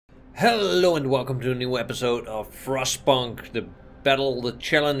Hello and welcome to a new episode of Frostpunk, the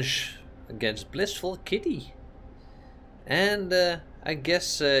challenge against Blissfull Kitty. And I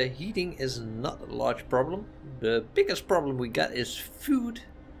guess heating is not a large problem. The biggest problem we got is food.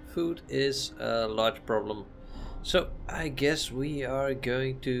 Food is a large problem. So I guess we are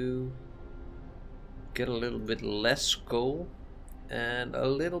going to get a little bit less coal and a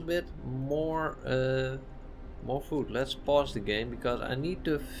little bit more food. Let's pause the game because I need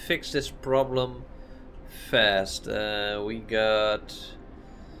to fix this problem fast. We got...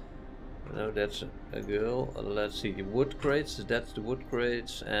 No, that's a girl. Let's see, the wood crates. That's the wood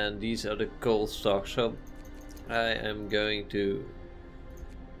crates, and these are the coal stocks. So I am going to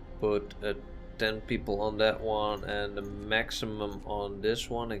put 10 people on that one and the maximum on this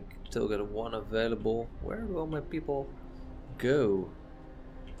one. I still got one available. Where will my people go?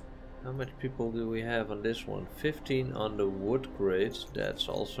 How much people do we have on this one? 15 on the wood crates. That's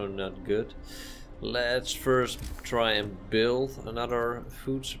also not good. Let's first try and build another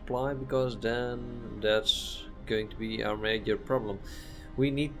food supply, because then that's going to be our major problem.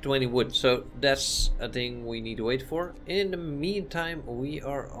 We need 20 wood, so that's a thing we need to wait for. In the meantime, we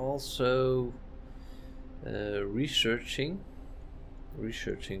are also researching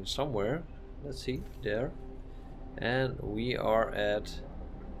somewhere. Let's see, there. And we are at...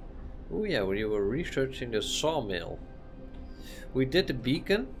 Oh yeah, we were researching the sawmill. We did the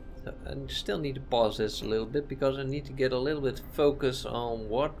beacon. And still need to pause this a little bit because I need to get a little bit focus on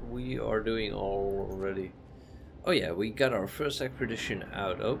what we are doing already. Oh yeah, we got our first expedition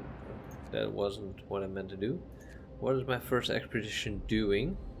out. Oh, that wasn't what I meant to do. What is my first expedition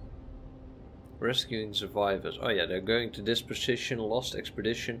doing? Rescuing survivors. Oh yeah, they're going to this position, lost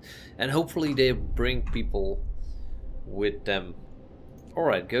expedition, and hopefully they bring people with them.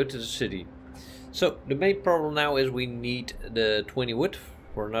 Alright, go to the city. So the main problem now is we need the 20 wood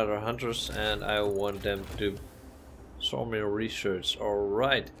for another hunters, and I want them to do sawmill research.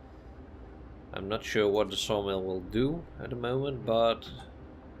 Alright. I'm not sure what the sawmill will do at the moment, but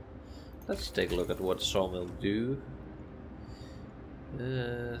let's take a look at what the sawmill do.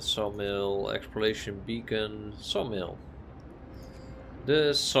 Sawmill, exploration beacon, sawmill.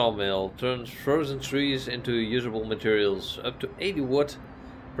 The sawmill turns frozen trees into usable materials. Up to 80 wood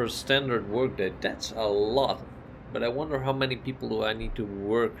per standard workday. That's a lot. But I wonder how many people do I need to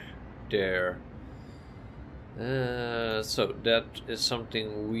work there. So that is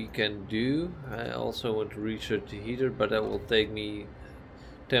something we can do. I also want to research the heater, but that will take me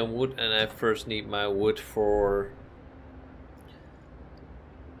 10 wood, and I first need my wood for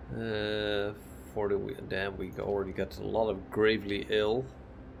the... Damn, we already got a lot of gravely ill.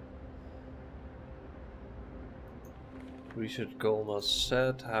 Research goal not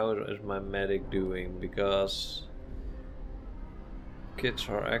set. How is my medic doing? Because kids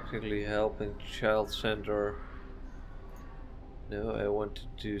are actively helping child center. No, I wanted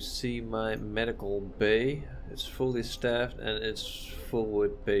to see my medical bay. It's fully staffed and it's full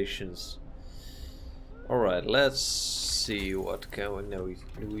with patients. Alright, let's see what can we know.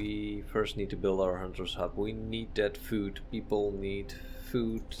 We first need to build our hunter's hut. We need that food. People need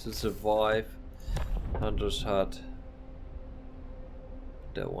food to survive. Hunter's hut.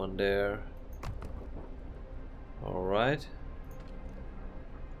 That one there. Alright.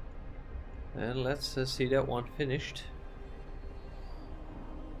 And let's see that one finished.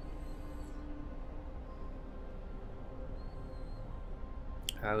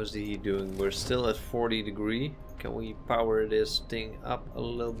 How is the heat doing? We're still at 40 degrees. Can we power this thing up a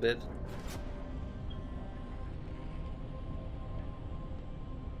little bit?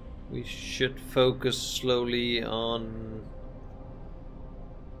 We should focus slowly on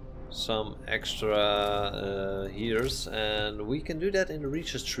some extra heaters, and we can do that in the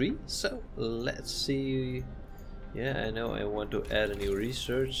research tree. So let's see. Yeah, I know I want to add a new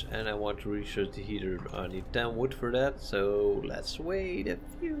research, and I want to research the heater. I need 10 wood for that, so let's wait a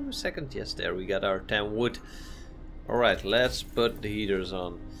few seconds. Yes, there we got our 10 wood. Alright, let's put the heaters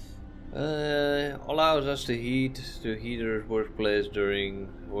on. Allows us to heat the heater's workplace during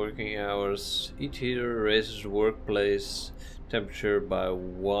working hours. Each heater raises the workplace temperature by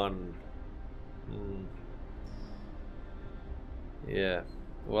 1. Yeah,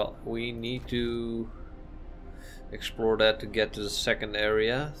 well, we need to explore that to get to the second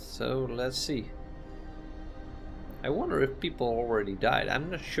area, so let's see. I wonder if people already died. I'm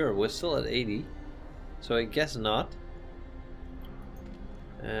not sure. We're still at 80, so I guess not.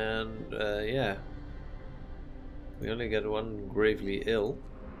 And yeah, we only got one gravely ill.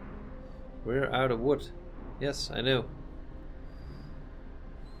 We're out of wood. Yes, I know.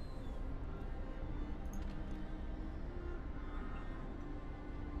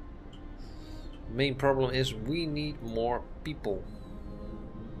 main problem is we need more people.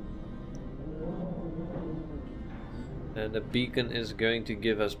 And the beacon is going to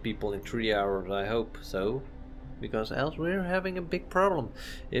give us people in 3 hours, I hope so. Because else we're having a big problem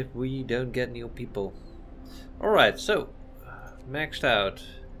if we don't get new people. Alright, so maxed out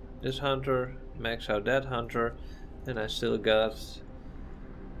this hunter, maxed out that hunter, and I still got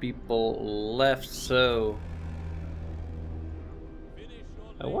people left, so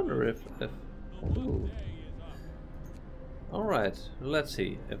I wonder if ooh. Alright, let's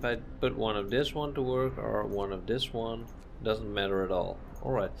see. If I put one of this one to work or one of this one, doesn't matter at all.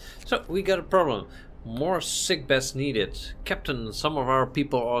 Alright, so we got a problem. More sick beds needed. Captain, some of our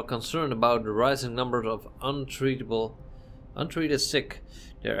people are concerned about the rising numbers of untreated sick.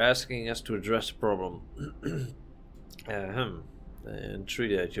 They're asking us to address the problem. In 3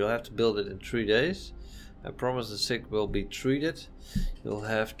 days. You'll have to build it in 3 days. I promise the sick will be treated. You'll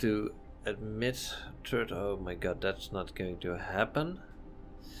have to admit oh my god, that's not going to happen.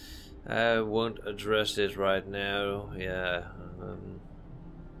 I won't address this right now. Yeah,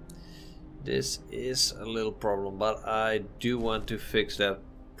 this is a little problem, but I do want to fix that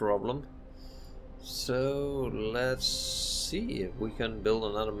problem. So let's see if we can build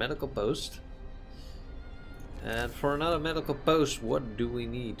another medical post. And for another medical post, what do we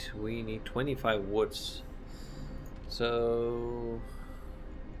need? We need 25 woods. So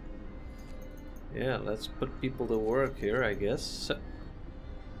yeah, let's put people to work here, I guess. So,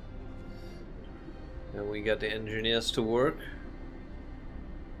 and we got the engineers to work.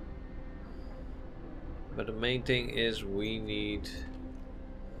 But the main thing is we need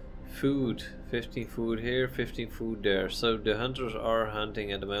food. 15 food here, 15 food there. So the hunters are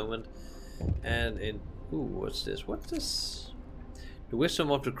hunting at the moment. And in ooh, what's this? What's this? The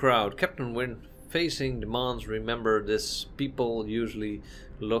wisdom of the crowd. Captain, when facing demands, remember this. People usually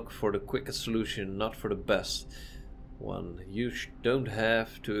look for the quickest solution, not for the best one. You don't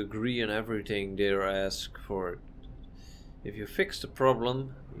have to agree on everything they ask for. If you fix the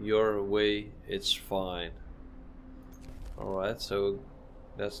problem your way, it's fine. Alright, so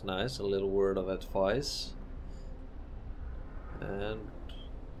that's nice. A little word of advice. And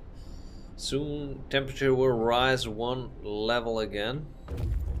soon temperature will rise 1 level again.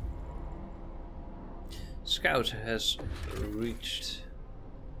 Scout has reached.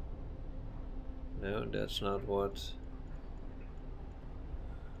 No, that's not what.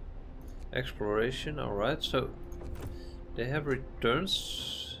 Exploration, alright, so they have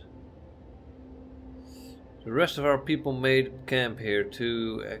returns. The rest of our people made camp here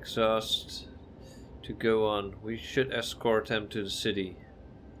to exhaust to go on. We should escort them to the city.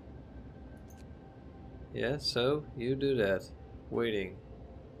 Yeah, so you do that. Waiting.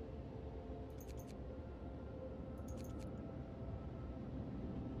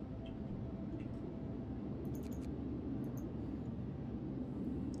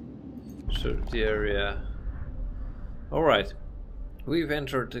 Search the area. Alright. We've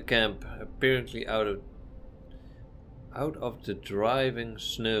entered the camp, apparently out of the driving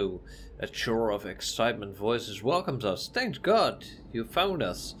snow. A chore of excitement voices welcomes us. Thank God you found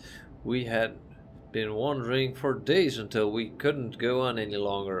us. We had been wandering for days until we couldn't go on any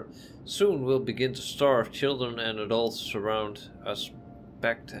longer. Soon we'll begin to starve. Children and adults surround us,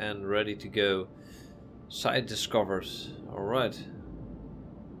 packed and ready to go. Site discovered. Alright.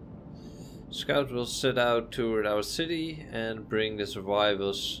 Scout will set out toward our city and bring the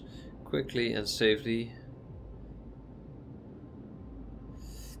survivors quickly and safely.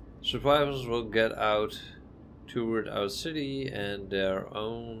 Survivors will get out toward our city and their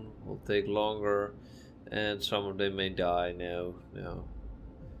own will take longer and some of them may die. No.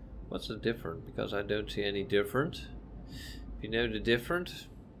 What's the difference? Because I don't see any different. If you know the difference,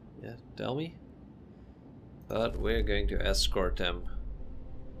 yeah, tell me. But we're going to escort them.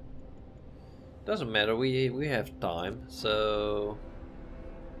 Doesn't matter, we have time, so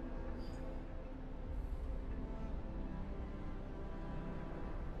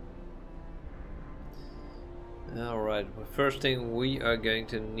alright, first thing we are going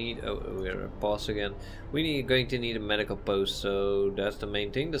to need, oh, we're at pause again. Going to need a medical post, so that's the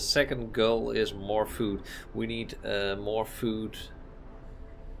main thing. The second goal is more food. We need more food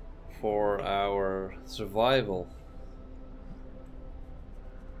for our survival.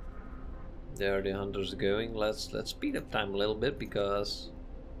 There are the hunters going. Let's speed up time a little bit because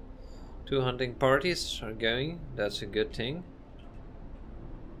 2 hunting parties are going. That's a good thing.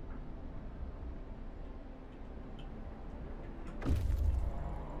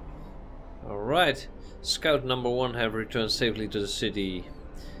 Alright, Scout number 1 have returned safely to the city.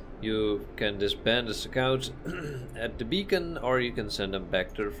 You can disband the scouts at the beacon or you can send them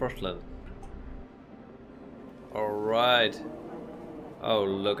back to the Frostland. Alright. Oh,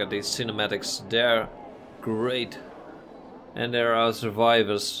 look at these cinematics. They're great. And there are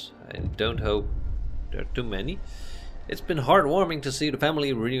survivors. I don't hope there are too many. It's been heartwarming to see the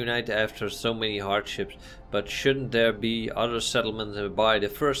family reunite after so many hardships. But shouldn't there be other settlements nearby? The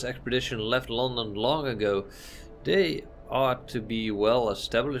first expedition left London long ago. They ought to be well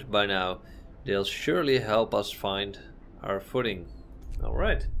established by now. They'll surely help us find our footing.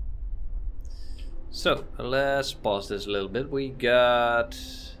 Alright. So, let's pause this a little bit. We got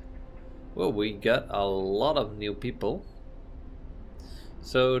a lot of new people.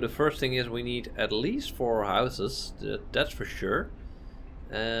 So the first thing is we need at least 4 houses, that's for sure.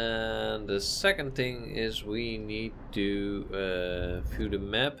 And the second thing is we need to view the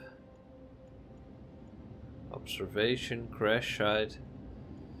map. Observation, crash site,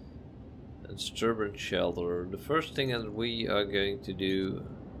 and disturbance shelter. The first thing that we are going to do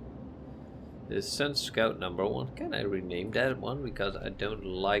is send scout number 1. Can I rename that one? Because I don't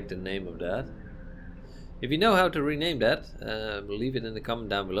like the name of that. If you know how to rename that, leave it in the comment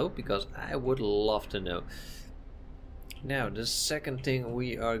down below, because I would love to know. Now, the second thing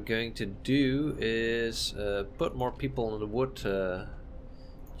we are going to do is put more people in the wood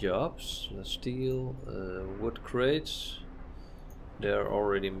jobs. Steel, wood crates. They're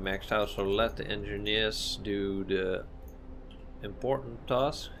already maxed out, so let the engineers do the important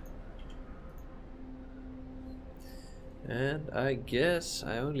task. And I guess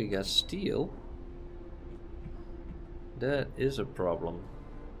I only got steel. That is a problem.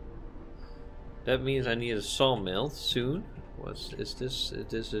 That means I need a sawmill soon. What is this?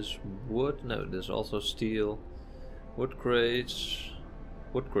 This is wood. No, this is also steel. Wood crates.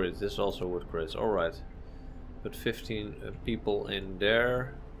 Wood crates. This is also wood crates. Alright. Put 15 people in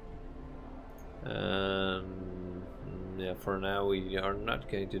there. And yeah, for now we are not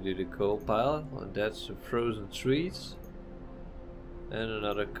going to do the coal pile. That's frozen trees. And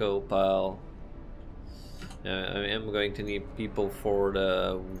another coal pile. I am going to need people for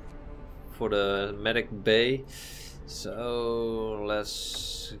the medic bay. So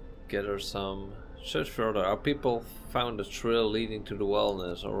let's gather some. Search further. Our people found a trail leading to the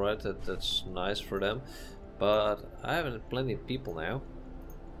wellness. Alright, that's nice for them. But I have plenty of people now.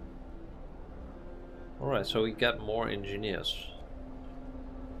 Alright, so we got more engineers.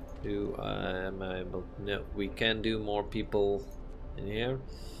 Am I able? No, we can do more people in here.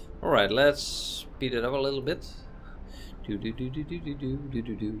 Alright, let's speed it up a little bit.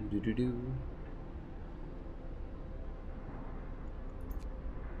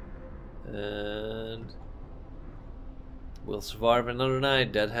 And we'll survive another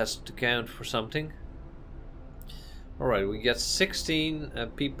night. That has to count for something. Alright, we got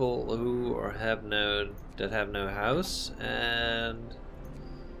 16 people who have no house, and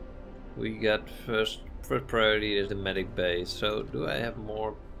we got first priority is the medic bay. So do I have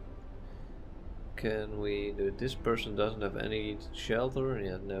more? Can we do? This person doesn't have any shelter.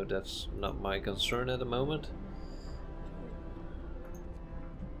 Yeah, no, that's not my concern at the moment.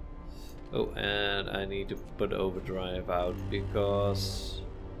 Oh, and I need to put overdrive out because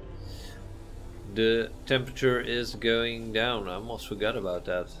the temperature is going down. I almost forgot about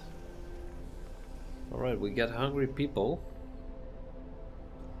that. Alright, we got hungry people.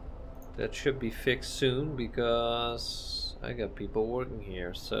 That should be fixed soon because I got people working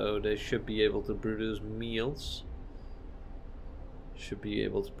here, so they should be able to produce meals. Should be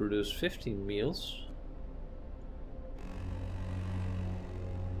able to produce 15 meals.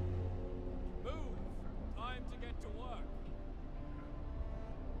 Move! Time to get to work.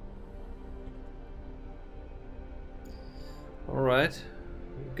 Alright,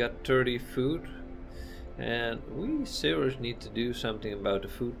 we got 30 food. And we seriously need to do something about the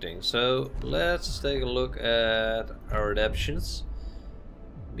food thing. So let's take a look at our adaptions,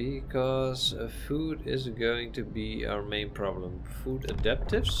 because food is going to be our main problem. Food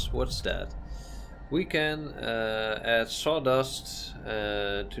adaptives, what's that? We can add sawdust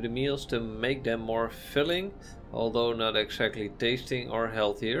to the meals to make them more filling, although not exactly tasting or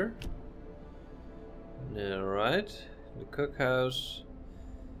healthier. Alright, the cookhouse.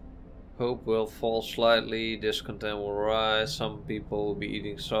 Hope will fall slightly, discontent will rise, some people will be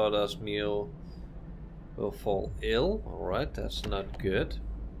eating sawdust meal, will fall ill. Alright, that's not good.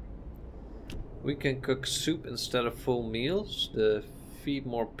 We can cook soup instead of full meals. Feed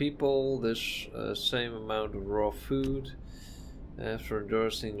more people, this same amount of raw food. After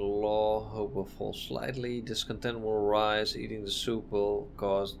endorsing the law, hope will fall slightly, discontent will rise, eating the soup will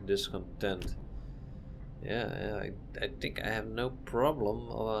cause discontent. Yeah, I think I have no problem,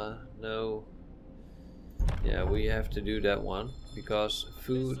 no Yeah, we have to do that one because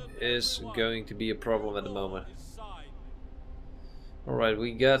food is going to be a problem at the moment. Alright,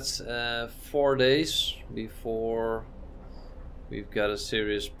 we got 4 days before we've got a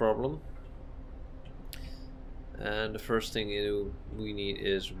serious problem. And the first thing we need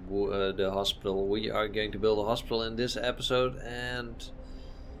is the hospital. We are going to build a hospital in this episode, and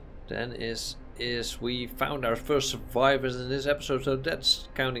then is we found our first survivors in this episode, so that's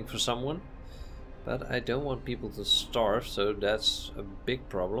counting for someone. But I don't want people to starve, so that's a big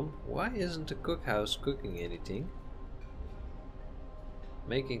problem. Why isn't the cookhouse cooking anything?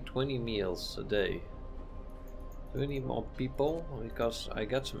 Making 20 meals a day. Do we need more people? Because I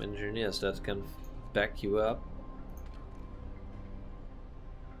got some engineers that can back you up.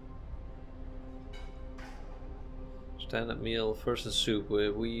 Standard meal versus soup.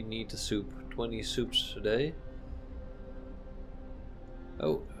 We need the soup. 20 soups a day.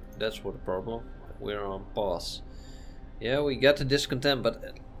 Oh, that's what the problem. We're on pause. Yeah, we got the discontent,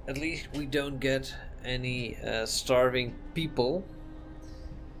 but at least we don't get any starving people.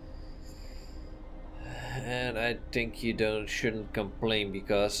 And I think you shouldn't complain,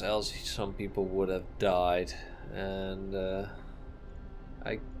 because else some people would have died, and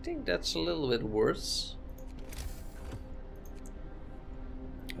I think that's a little bit worse.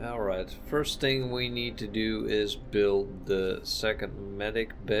 Alright, first thing we need to do is build the second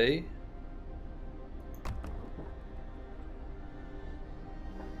medic bay.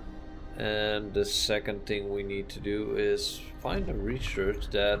 And the second thing we need to do is find a research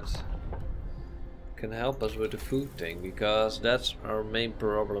that can help us with the food thing, because that's our main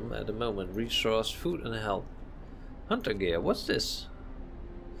problem at the moment. Resource, food and health. Hunter gear, what's this?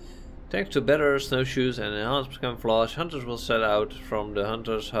 Thanks to better snowshoes and enhanced camouflage, hunters will set out from the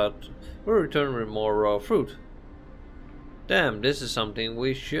hunter's hut or return with more raw fruit. Damn, this is something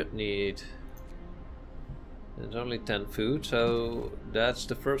we should need. There's only 10 food, so that's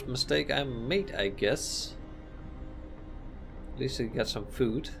the first mistake I made, I guess. At least I got some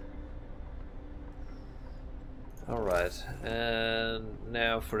food. Alright, and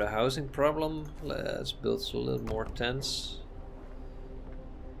now for the housing problem, let's build a little more tents.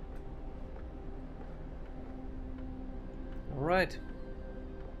 Alright.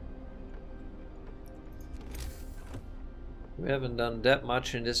 We haven't done that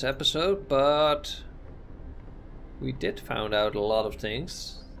much in this episode, but we did find out a lot of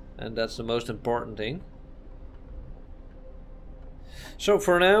things, and that's the most important thing. So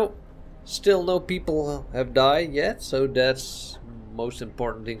for now, still no people have died yet, so that's most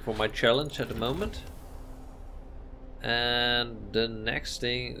important thing for my challenge at the moment. And the next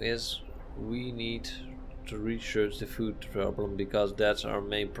thing is we need to research the food problem, because that's our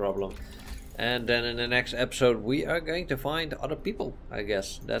main problem. And then in the next episode we are going to find other people, I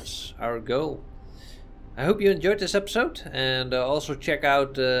guess. That's our goal. I hope you enjoyed this episode, and also check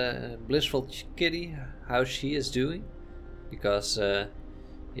out Blissfull Kitty, how she is doing, because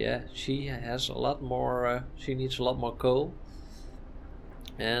yeah, she has a lot more, she needs a lot more coal.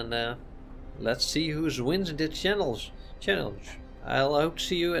 And let's see who wins in this challenge. I'll hope to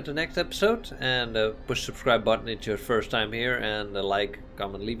see you at the next episode, and push the subscribe button if it's your first time here, and like,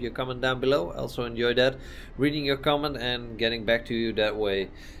 comment, leave your comment down below. I also enjoy that, reading your comment and getting back to you that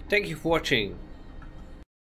way. Thank you for watching.